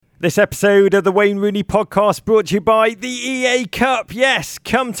This episode of the Wayne Rooney podcast brought to you by the EA Cup. Yes,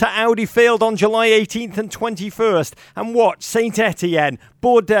 come to Audi Field on July 18th and 21st and watch Saint Etienne,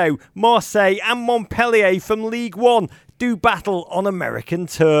 Bordeaux, Marseille and Montpellier from League One do battle on American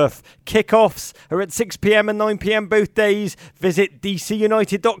turf. Kickoffs are at 6pm and 9pm both days. Visit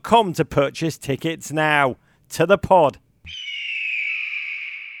dcunited.com to purchase tickets now. To the pod.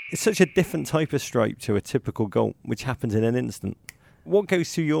 It's such a different type of stripe to a typical goal, which happens in an instant. What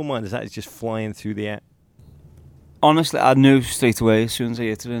goes through your mind as that is just flying through the air? Honestly, I knew straight away as soon as I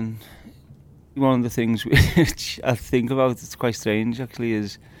hit it. And one of the things which I think about, it's quite strange actually,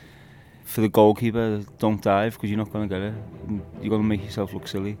 is for the goalkeeper, don't dive because you're not going to get it. You're going to make yourself look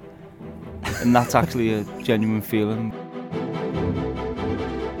silly. And that's actually a genuine feeling.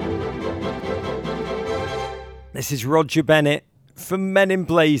 This is Roger Bennett from Men in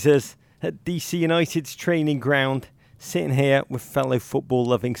Blazers at DC United's training ground. Sitting here with fellow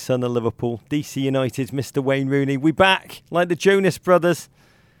football-loving son of Liverpool, DC United's Mr. Wayne Rooney. We back like the Jonas Brothers.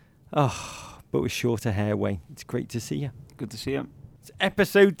 Oh, but with shorter hair, Wayne. It's great to see you. Good to see you. It's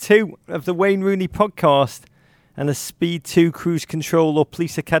episode 2 of the Wayne Rooney podcast. And the Speed 2 Cruise Control or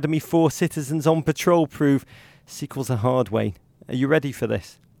Police Academy 4 Citizens on Patrol prove sequels are hard, Wayne. Are you ready for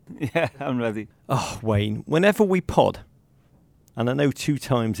this? Yeah, I'm ready. Oh, Wayne, whenever we pod, and I know 2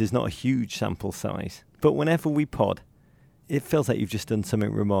 times is not a huge sample size, but whenever we pod, it feels like you've just done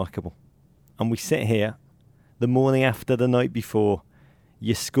something remarkable. And we sit here the morning after the night before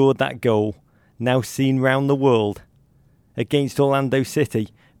you scored that goal, now seen round the world, against Orlando City,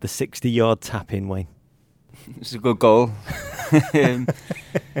 the 60-yard tap-in, Wayne. It's a good goal. I've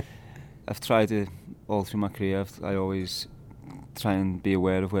tried it all through my career. I always try and be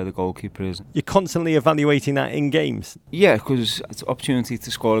aware of where the goalkeeper is. You're constantly evaluating that in games? Yeah, because it's an opportunity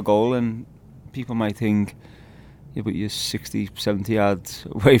to score a goal and people might think, yeah, but you're 60, 70 yards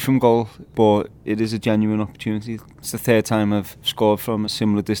away from goal. But it is a genuine opportunity. It's the 3rd time I've scored from a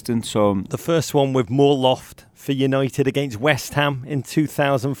similar distance. So the first one with more loft for United against West Ham in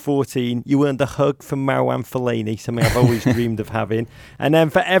 2014. You earned a hug from Marouane Fellaini, something I've always dreamed of having. And then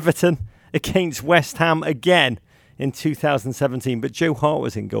for Everton against West Ham again in 2017. But Joe Hart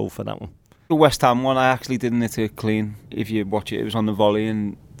was in goal for that one. The West Ham one, I actually didn't hit it clean. If you watch it, it was on the volley.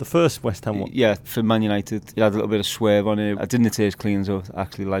 And the first West Ham one? Yeah, for Man United. It had a little bit of swerve on it. I didn't hit it as clean as I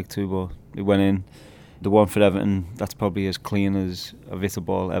actually like to, but it went in. The one for Everton, that's probably as clean as I've hit a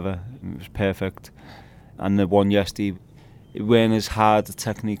ball ever. It was perfect. And the one yesterday, it weren't as hard a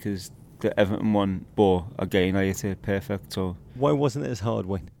technique as the Everton one, but again, I hit it perfect. So why wasn't it as hard,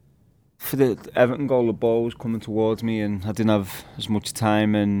 Wayne? For the Everton goal, the ball was coming towards me and I didn't have as much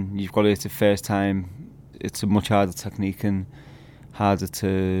time, and you've got to hit it first time. It's a much harder technique and harder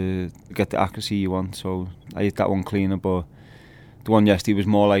to get the accuracy you want, so I hit that one cleaner. But the one yesterday was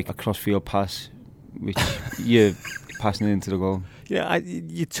more like a cross-field pass, which you're passing it into the goal. Yeah,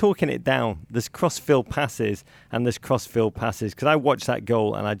 you're talking it down. There's cross-field passes and there's cross-field passes, because I watched that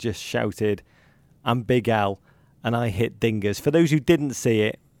goal and I just shouted, I'm Big Al, and I hit dingers. For those who didn't see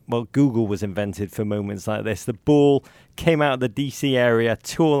it, well, Google was invented for moments like this. The ball came out of the DC area,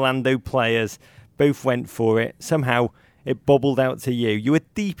 2 Orlando players, both went for it. Somehow it bobbled out to you. You were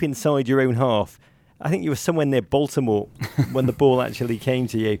deep inside your own half. I think you were somewhere near Baltimore when the ball actually came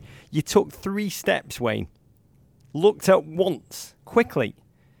to you. You took 3 steps, Wayne, looked up once, quickly,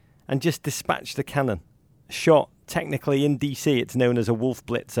 and just dispatched the cannon. Shot, technically in DC, it's known as a Wolf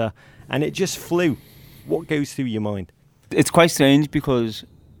Blitzer, and it just flew. What goes through your mind? It's quite strange because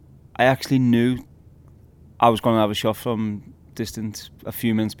I actually knew I was going to have a shot from distance a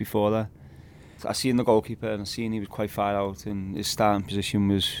few minutes before that. I seen the goalkeeper and I seen he was quite far out and his starting position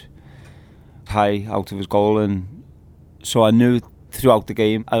was high out of his goal, and so I knew throughout the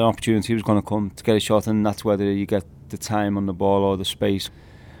game an opportunity was going to come to get a shot, and that's whether you get the time on the ball or the space.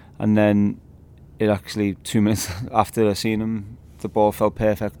 And then it actually 2 minutes after I seen him, the ball felt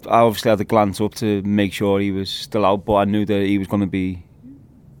perfect. I obviously had to glance up to make sure he was still out, but I knew that he was going to be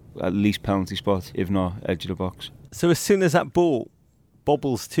at least penalty spot, if not edge of the box. So as soon as that ball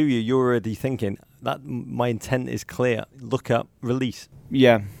bobbles to you, you're already thinking that my intent is clear. Look up, release.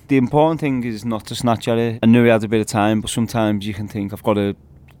 Yeah, the important thing is not to snatch at it. I knew he had a bit of time, but sometimes you can think I've got to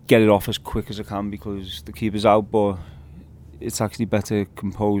get it off as quick as I can because the keeper's out, but it's actually better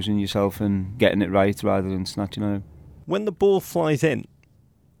composing yourself and getting it right rather than snatching at it. When the ball flies in,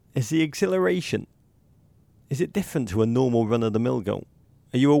 is the exhilaration, is it different to a normal run-of-the-mill goal?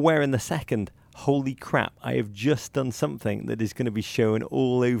 Are you aware in the second, holy crap, I have just done something that is going to be shown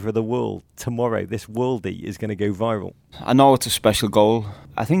all over the world tomorrow. This worldie is going to go viral. I know it's a special goal.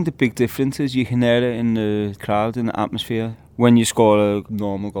 I think the big difference is you can hear it in the crowd, in the atmosphere. When you score a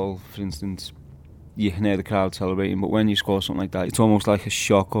normal goal, for instance, you can hear the crowd celebrating, but when you score something like that, it's almost like a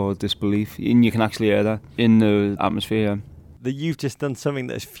shock or disbelief, and you can actually hear that in the atmosphere. That you've just done something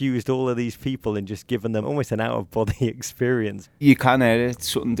that's fused all of these people and just given them almost an out-of-body experience. You can hear it,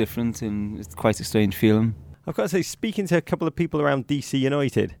 it's something different, and it's quite a strange feeling. I've got to say, speaking to a couple of people around DC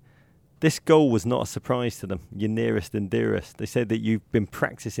United, this goal was not a surprise to them, your nearest and dearest. They said that you've been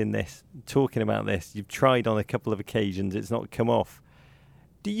practicing this, talking about this, you've tried on a couple of occasions, it's not come off.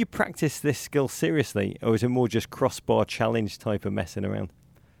 Do you practice this skill seriously, or is it more just crossbar challenge type of messing around?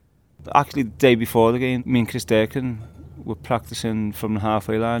 Actually, the day before the game, me and Chris Durkin were practicing from the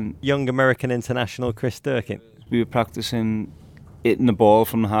halfway line. Young American international Chris Durkin. We were practicing hitting the ball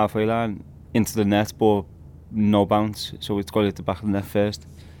from the halfway line into the net, but no bounce, so it's got to hit the back of the net first.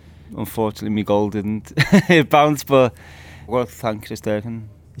 Unfortunately, my goal didn't bounce, but I got to thank Chris Durkin.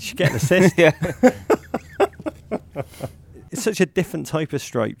 You should get an assist. Yeah. It's such a different type of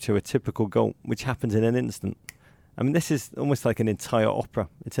stripe to a typical goal, which happens in an instant. I mean, this is almost like an entire opera.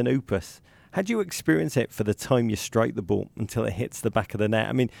 It's an opus. How do you experience it for the time you strike the ball until it hits the back of the net?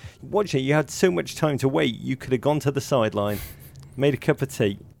 I mean, watching it, you had so much time to wait. You could have gone to the sideline, made a cup of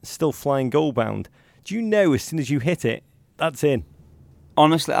tea, still flying goal bound. Do you know as soon as you hit it, that's in?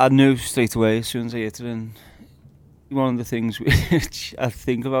 Honestly, I knew straight away as soon as I hit it. And one of the things which I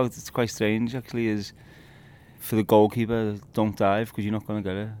think about, it's quite strange actually, is for the goalkeeper, don't dive because you're not going to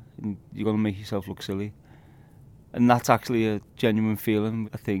get it. And you're going to make yourself look silly. And that's actually a genuine feeling,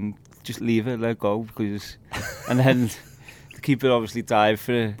 I think. Just leave it, let go, because... And then the keeper obviously dived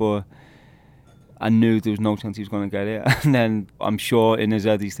for it, but I knew there was no chance he was going to get it. And then I'm sure in his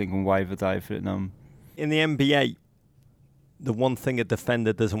head he's thinking, why have I dived for it now? In the NBA, the one thing a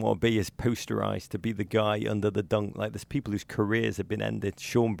defender doesn't want to be is posterised, to be the guy under the dunk. Like, there's people whose careers have been ended.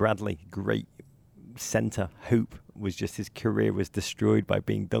 Sean Bradley, great centre, hoop, was just his career was destroyed by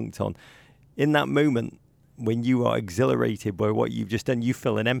being dunked on. In that moment, when you are exhilarated by what you've just done, you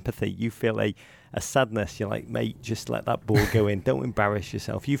feel an empathy, you feel a sadness. You're like, mate, just let that ball go in. Don't embarrass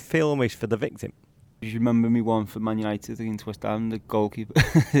yourself. You feel almost for the victim. You remember me one for Man United against West Ham, the goalkeeper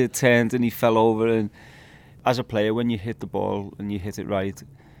turned and he fell over, and as a player, when you hit the ball and you hit it right,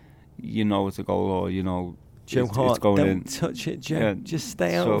 you know it's a goal, or you know Joe it's Hart, going don't in. touch it, Joe. Yeah, just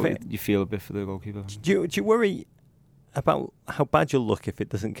stay out of it. You feel a bit for the goalkeeper. Do you worry about how bad you'll look if it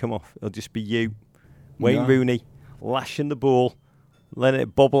doesn't come off? It'll just be you, Wayne Rooney, lashing the ball, letting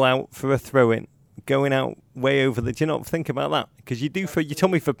it bobble out for a throw-in, going out way over the... Do you not think about that? Because you do. You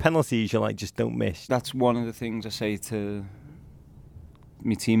told me for penalties, you're like, just don't miss. That's one of the things I say to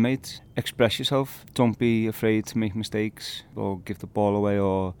my teammates. Express yourself. Don't be afraid to make mistakes or give the ball away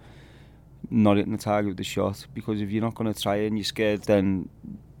or not hitting the target with the shot, because if you're not going to try it and you're scared, then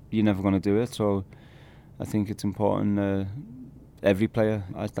you're never going to do it. So I think it's important every player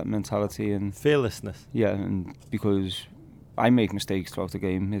has that mentality and fearlessness. Yeah, and because I make mistakes throughout the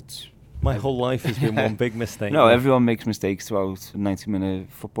game. My whole life has been one big mistake. No, everyone makes mistakes throughout a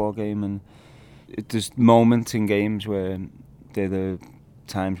 90-minute football game, and there's moments in games where they're the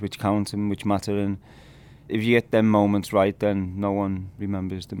times which count and which matter, and if you get them moments right, then no one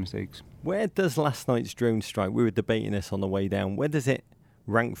remembers the mistakes. Where does last night's drone strike, we were debating this on the way down, where does it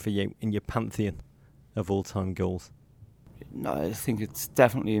rank for you in your pantheon of all-time goals? No, I think it's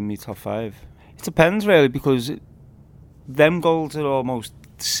definitely in my top 5. It depends really, because them goals are almost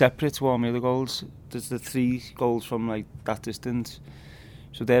separate to all my other goals. There's the 3 goals from like that distance,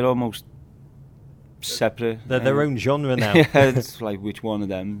 so they're almost separate. They're their own genre now. Yeah, it's like, which one of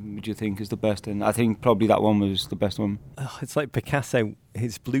them would you think is the best? And I think probably that one was the best one. Oh, it's like Picasso,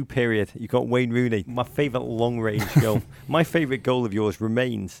 his blue period. You got Wayne Rooney, my favourite long-range goal. My favourite goal of yours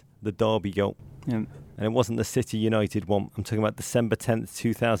remains the Derby goal. Yeah. And it wasn't the City United one. I'm talking about December 10th,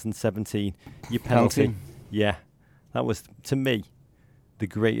 2017. Your penalty. Yeah. That was, to me, the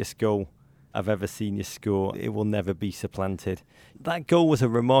greatest goal I've ever seen you score. It will never be supplanted. That goal was a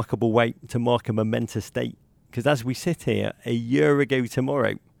remarkable way to mark a momentous date, because as we sit here, a year ago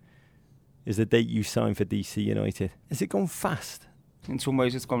tomorrow is the date you signed for DC United. Has it gone fast? In some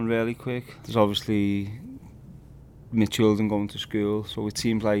ways it's gone really quick. There's obviously my children going to school, so it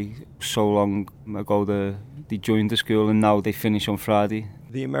seems like so long ago they joined the school and now they finish on Friday.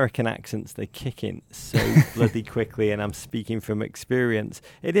 The American accents, they kick in so bloody quickly, and I'm speaking from experience.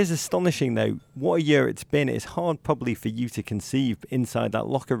 It is astonishing though, what a year it's been. It's hard probably for you to conceive inside that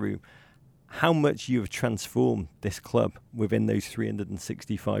locker room how much you have transformed this club within those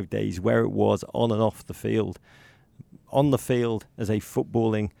 365 days, where it was on and off the field. On the field as a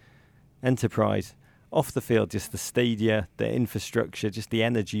footballing enterprise, off the field, just the stadia, the infrastructure, just the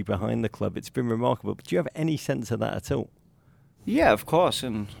energy behind the club. It's been remarkable. But do you have any sense of that at all? Yeah, of course,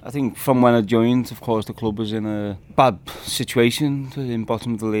 and I think from when I joined, of course, the club was in a bad situation, in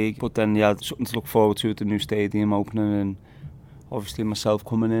bottom of the league, but then you had something to look forward to with the new stadium opening, and obviously myself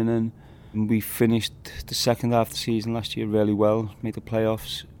coming in, and we finished the second half of the season last year really well, made the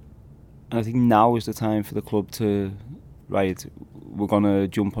playoffs, and I think now is the time for the club to, right, we're going to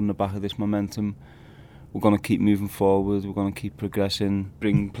jump on the back of this momentum, we're going to keep moving forward, we're going to keep progressing,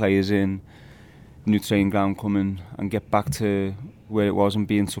 bring players in, new training ground coming, and get back to where it was and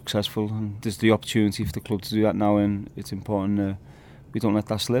being successful. And there's the opportunity for the club to do that now, and it's important we don't let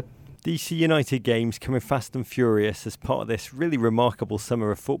that slip. DC United games coming fast and furious as part of this really remarkable summer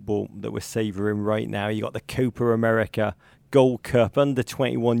of football that we're savouring right now. You got the Copa America, Gold Cup, under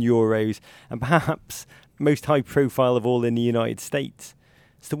 21 Euros, and perhaps most high profile of all in the United States.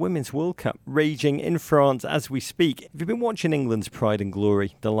 It's the Women's World Cup raging in France as we speak. Have you been watching England's pride and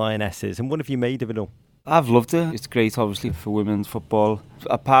glory, the Lionesses, and what have you made of it all? I've loved it. It's great, obviously, for women's football.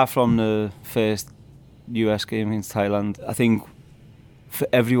 Apart from the first US game against Thailand, I think for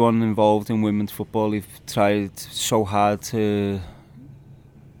everyone involved in women's football, they've tried so hard to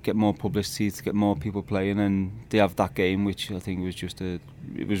get more publicity, to get more people playing, and they have that game, which I think was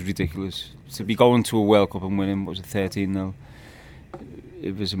it was ridiculous. To be going to a World Cup and winning, what was it, 13-0?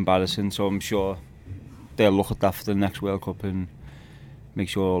 It was embarrassing, so I'm sure they'll look at that for the next World Cup and make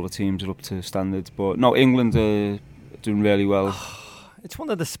sure all the teams are up to standards. But no, England are doing really well. It's one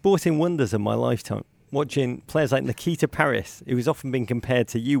of the sporting wonders of my lifetime, watching players like Nikita Paris, who has often been compared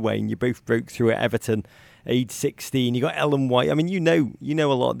to you, Wayne. You both broke through at Everton, age 16. You got Ellen White. I mean, you know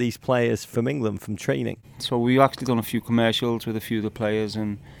a lot of these players from England, from training. So we've actually done a few commercials with a few of the players,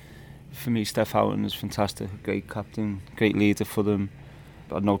 and for me, Steph Houghton is fantastic, great captain, great leader for them.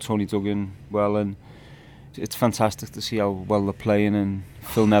 I know Tony Duggan well, and it's fantastic to see how well they're playing, and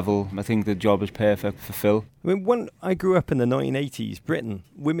Phil Neville, I think the job is perfect for Phil. I mean, when I grew up in the 1980s, Britain,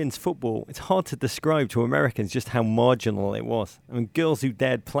 women's football, it's hard to describe to Americans just how marginal it was. I mean, girls who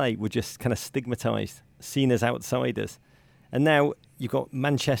dared play were just kind of stigmatised, seen as outsiders. And now you've got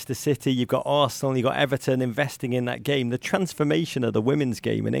Manchester City, you've got Arsenal, you've got Everton investing in that game. The transformation of the women's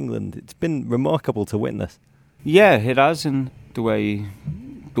game in England, it's been remarkable to witness. Yeah, it has, and the way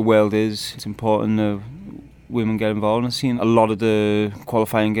the world is, it's important that women get involved. I've seen a lot of the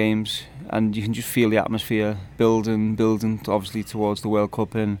qualifying games, and you can just feel the atmosphere building, obviously towards the World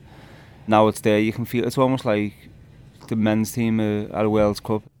Cup, and now it's there. You can feel it's almost like the men's team at a World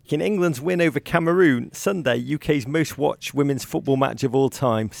Cup. In England's win over Cameroon, Sunday, UK's most watched women's football match of all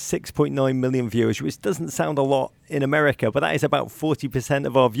time, 6.9 million viewers, which doesn't sound a lot in America, but that is about 40%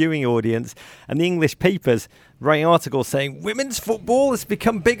 of our viewing audience. And the English papers write articles saying, women's football has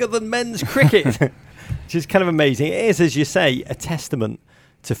become bigger than men's cricket, which is kind of amazing. It is, as you say, a testament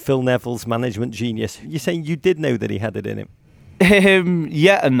to Phil Neville's management genius. You're saying you did know that he had it in him?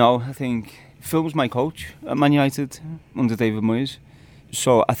 Yeah and no. I think Phil was my coach at Man United under David Moyes.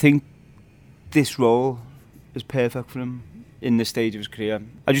 So I think this role is perfect for him in this stage of his career.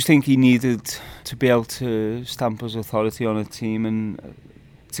 I just think he needed to be able to stamp his authority on a team and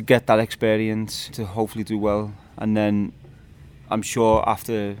to get that experience, to hopefully do well. And then I'm sure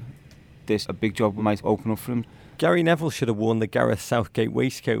after this, a big job might open up for him. Gary Neville should have worn the Gareth Southgate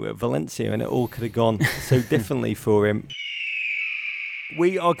waistcoat at Valencia, and it all could have gone so differently for him.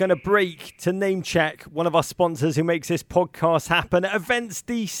 We are going to break to name check one of our sponsors who makes this podcast happen, Events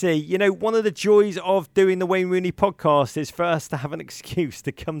DC. You know, one of the joys of doing the Wayne Rooney podcast is for us to have an excuse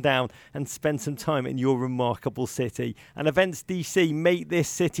to come down and spend some time in your remarkable city. And Events DC make this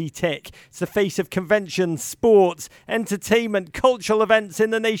city tick. It's the face of conventions, sports, entertainment, cultural events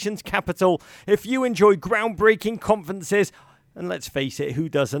in the nation's capital. If you enjoy groundbreaking conferences, and let's face it, who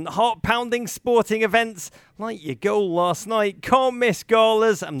doesn't? Heart-pounding sporting events like your goal last night, can't miss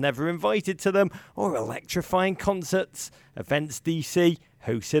galas, I'm never invited to them, or electrifying concerts. Events DC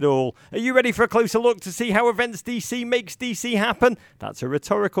hosts it all. Are you ready for a closer look to see how Events DC makes DC happen? That's a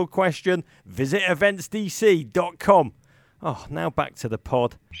rhetorical question. Visit eventsdc.com. Oh, now back to the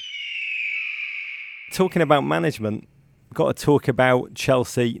pod. Talking about management, we've got to talk about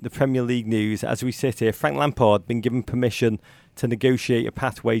Chelsea, the Premier League news. As we sit here, Frank Lampard been given permission to negotiate a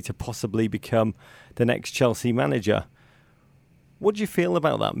pathway to possibly become the next Chelsea manager. What do you feel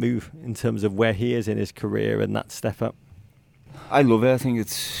about that move in terms of where he is in his career and that step up? I love it. I think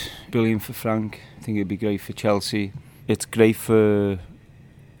it's brilliant for Frank. I think it'd be great for Chelsea. It's great for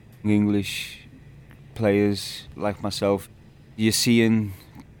English players like myself. You're seeing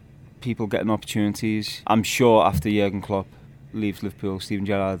people getting opportunities. I'm sure after Jurgen Klopp leaves Liverpool, Steven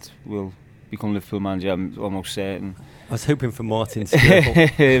Gerrard will become Liverpool manager. I'm almost certain. I was hoping for Martin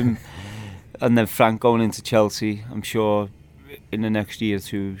Skirtle. And then Frank going into Chelsea, I'm sure in the next year or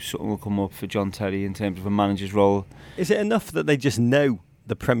two, something will come up for John Terry in terms of a manager's role. Is it enough that they just know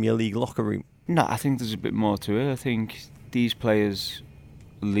the Premier League locker room? No, I think there's a bit more to it. I think these players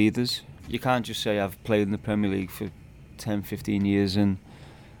are leaders. You can't just say I've played in the Premier League for 10, 15 years and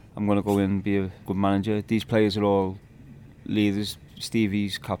I'm going to go in and be a good manager. These players are all leaders.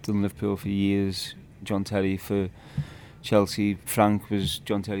 Stevie's captain Liverpool for years, John Terry for Chelsea, Frank was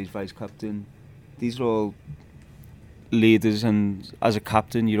John Terry's vice captain. These are all leaders, and as a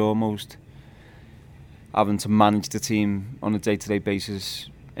captain you're almost having to manage the team on a day-to-day basis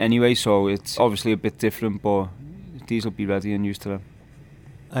anyway, so it's obviously a bit different, but these will be ready and used to them.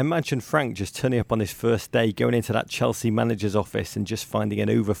 I imagine Frank just turning up on his first day, going into that Chelsea manager's office and just finding an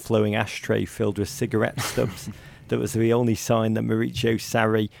overflowing ashtray filled with cigarette stubs. That was the only sign that Maurizio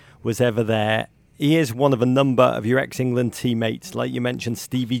Sarri was ever there. He is one of a number of your ex-England teammates, like you mentioned,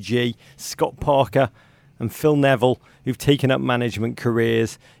 Stevie G, Scott Parker and Phil Neville, who've taken up management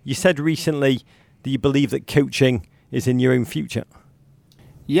careers. You said recently that you believe that coaching is in your own future.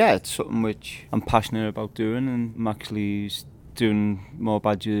 Yeah, it's something which I'm passionate about doing, and I'm actually doing more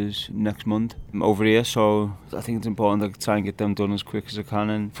badges next month over here, so I think it's important to try and get them done as quick as I can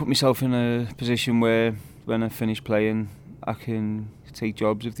and put myself in a position where when I finish playing I can take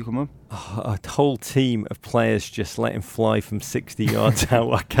jobs if they come up. A whole team of players just letting fly from 60 yards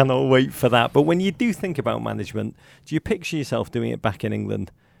out. I cannot wait for that. But when you do think about management, do you picture yourself doing it back in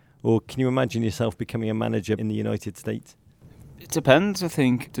England, or can you imagine yourself becoming a manager in the United States? It depends. I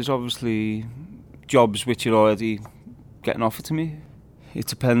think there's obviously jobs which are already getting offered to me. It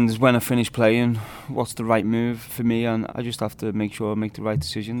depends when I finish playing what's the right move for me, and I just have to make sure I make the right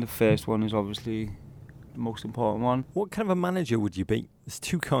decision. The first one is obviously the most important one. What kind of a manager would you be? There's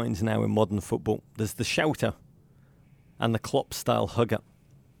two kinds now in modern football. There's the shouter and the Klopp-style hugger.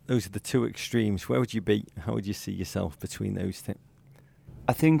 Those are the two extremes. Where would you be? How would you see yourself between those two?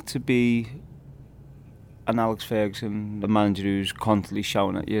 I think to be an Alex Ferguson, a manager who's constantly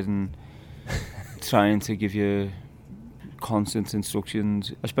shouting at you and trying to give you constant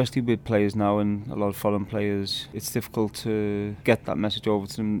instructions, especially with players now and a lot of foreign players, it's difficult to get that message over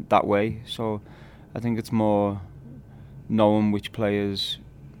to them that way. So I think it's more knowing which players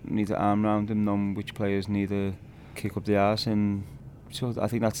need to arm around them, knowing which players need to kick up the arse, and so I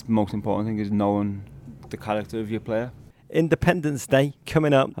think that's the most important thing, is knowing the character of your player. Independence Day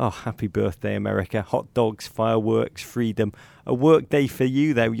coming up. Oh, happy birthday, America. Hot dogs, fireworks, freedom. A work day for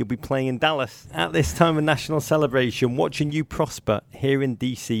you, though. You'll be playing in Dallas at this time of national celebration, watching you prosper here in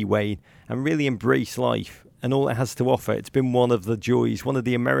DC, Wayne, and really embrace life and all it has to offer. It's been one of the joys, one of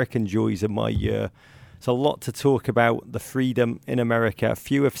the American joys of my year. It's a lot to talk about, the freedom in America.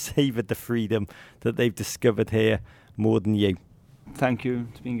 Few have savoured the freedom that they've discovered here more than you. Thank you.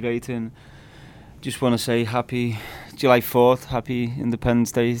 It's been great, and just want to say happy July 4th, happy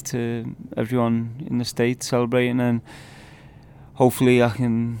Independence Day to everyone in the States celebrating, and hopefully I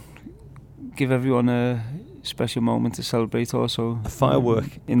can give everyone a special moment to celebrate also. A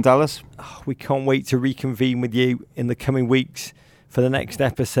firework. In Dallas. Oh, we can't wait to reconvene with you in the coming weeks for the next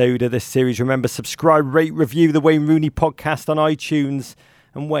episode of this series. Remember, subscribe, rate, review the Wayne Rooney podcast on iTunes.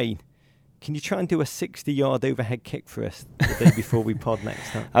 And Wayne, can you try and do a 60-yard overhead kick for us the day before we pod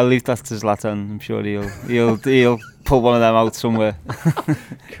next time? I'll leave that to Zlatan. I'm sure he'll pull one of them out somewhere.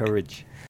 Courage.